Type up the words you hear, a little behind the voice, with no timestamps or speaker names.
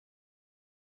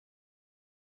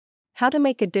How to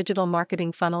make a digital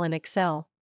marketing funnel in Excel.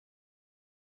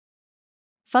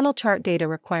 Funnel chart data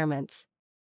requirements.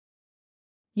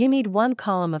 You need one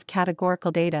column of categorical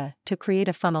data to create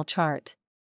a funnel chart.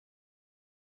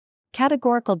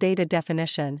 Categorical data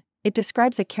definition: it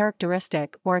describes a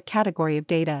characteristic or a category of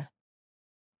data.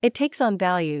 It takes on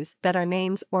values that are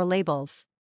names or labels.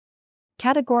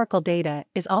 Categorical data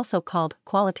is also called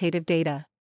qualitative data.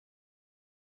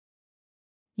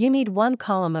 You need one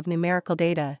column of numerical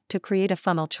data to create a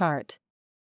funnel chart.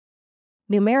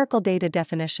 Numerical data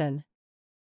definition: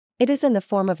 it is in the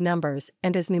form of numbers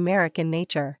and is numeric in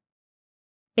nature.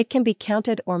 It can be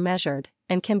counted or measured,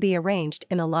 and can be arranged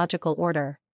in a logical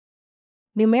order.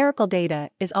 Numerical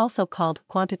data is also called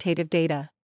quantitative data.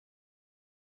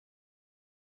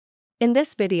 In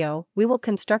this video, we will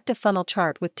construct a funnel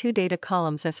chart with two data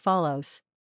columns as follows.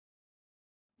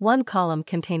 One column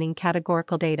containing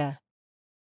categorical data.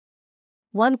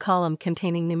 One column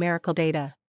containing numerical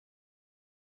data.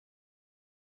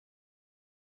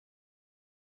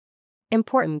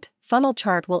 Important: funnel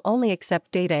chart will only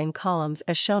accept data in columns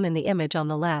as shown in the image on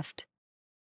the left.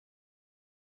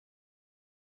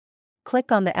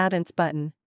 Click on the Add-ins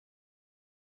button.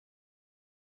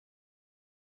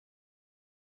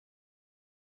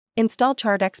 Install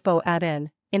ChartExpo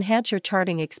add-in, enhance your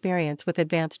charting experience with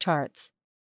advanced charts.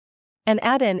 An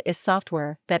add-in is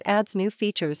software that adds new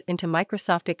features into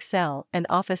Microsoft Excel and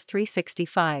Office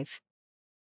 365.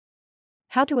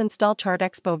 How to install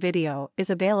ChartExpo video is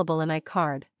available in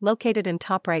iCard, located in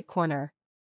top right corner.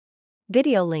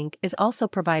 Video link is also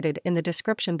provided in the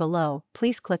description below.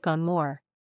 Please click on More.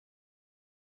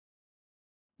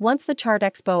 Once the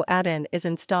ChartExpo add-in is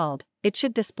installed, it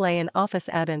should display an Office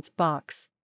add-ins box.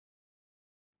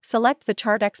 Select the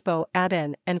ChartExpo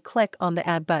add-in and click on the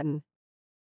Add button.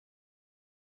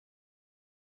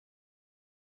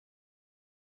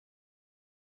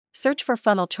 Search for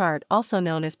funnel chart, also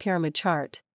known as pyramid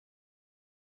chart.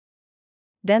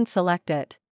 Then select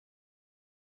it.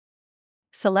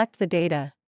 Select the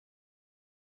data.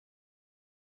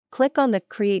 Click on the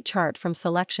Create Chart from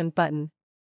Selection button.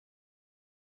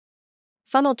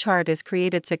 Funnel chart is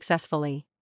created successfully.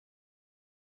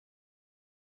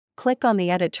 Click on the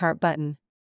Edit Chart button.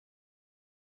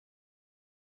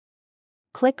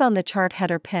 Click on the chart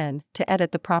header pen to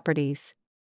edit the properties.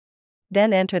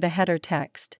 Then enter the header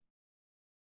text.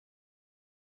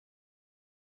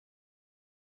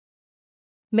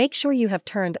 Make sure you have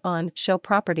turned on Show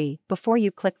Property before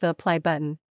you click the Apply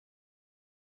button.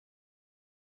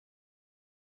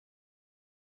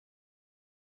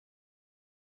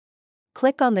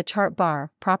 Click on the Chart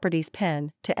Bar Properties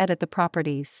pen to edit the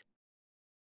properties.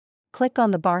 Click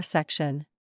on the bar section.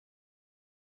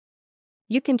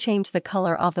 You can change the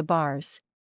color of the bars.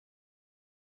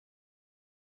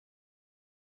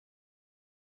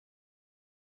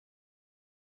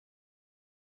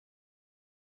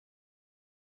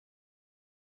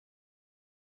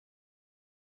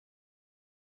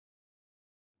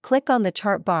 Click on the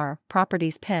Chart Bar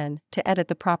Properties pen to edit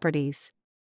the properties.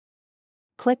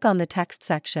 Click on the text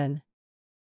section.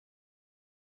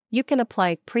 You can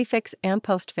apply prefix and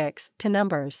postfix to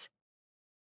numbers.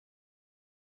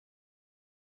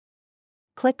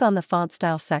 Click on the Font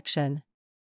Style section.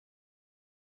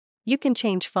 You can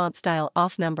change font style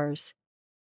off numbers.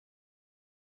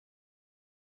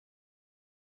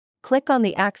 Click on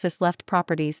the Axis Left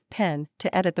Properties pen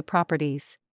to edit the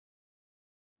properties.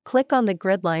 Click on the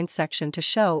Grid Lines section to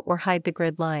show or hide the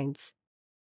grid lines.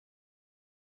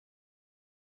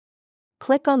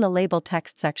 Click on the Label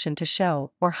Text section to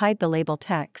show or hide the label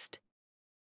text.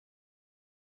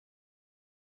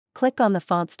 Click on the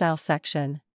Font Style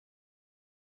section.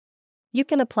 You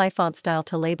can apply font style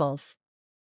to labels.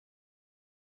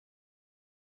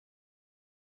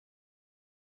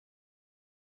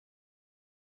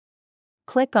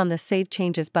 Click on the Save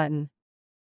Changes button.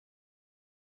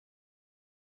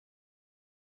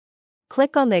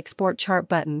 Click on the Export Chart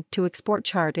button to export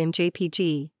chart in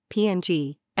JPG,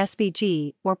 PNG,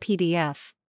 SVG, or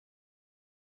PDF.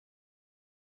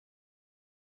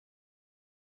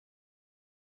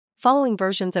 Following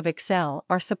versions of Excel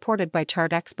are supported by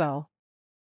ChartExpo.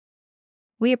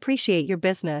 We appreciate your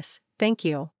business, thank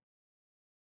you.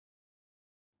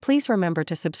 Please remember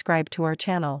to subscribe to our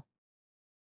channel.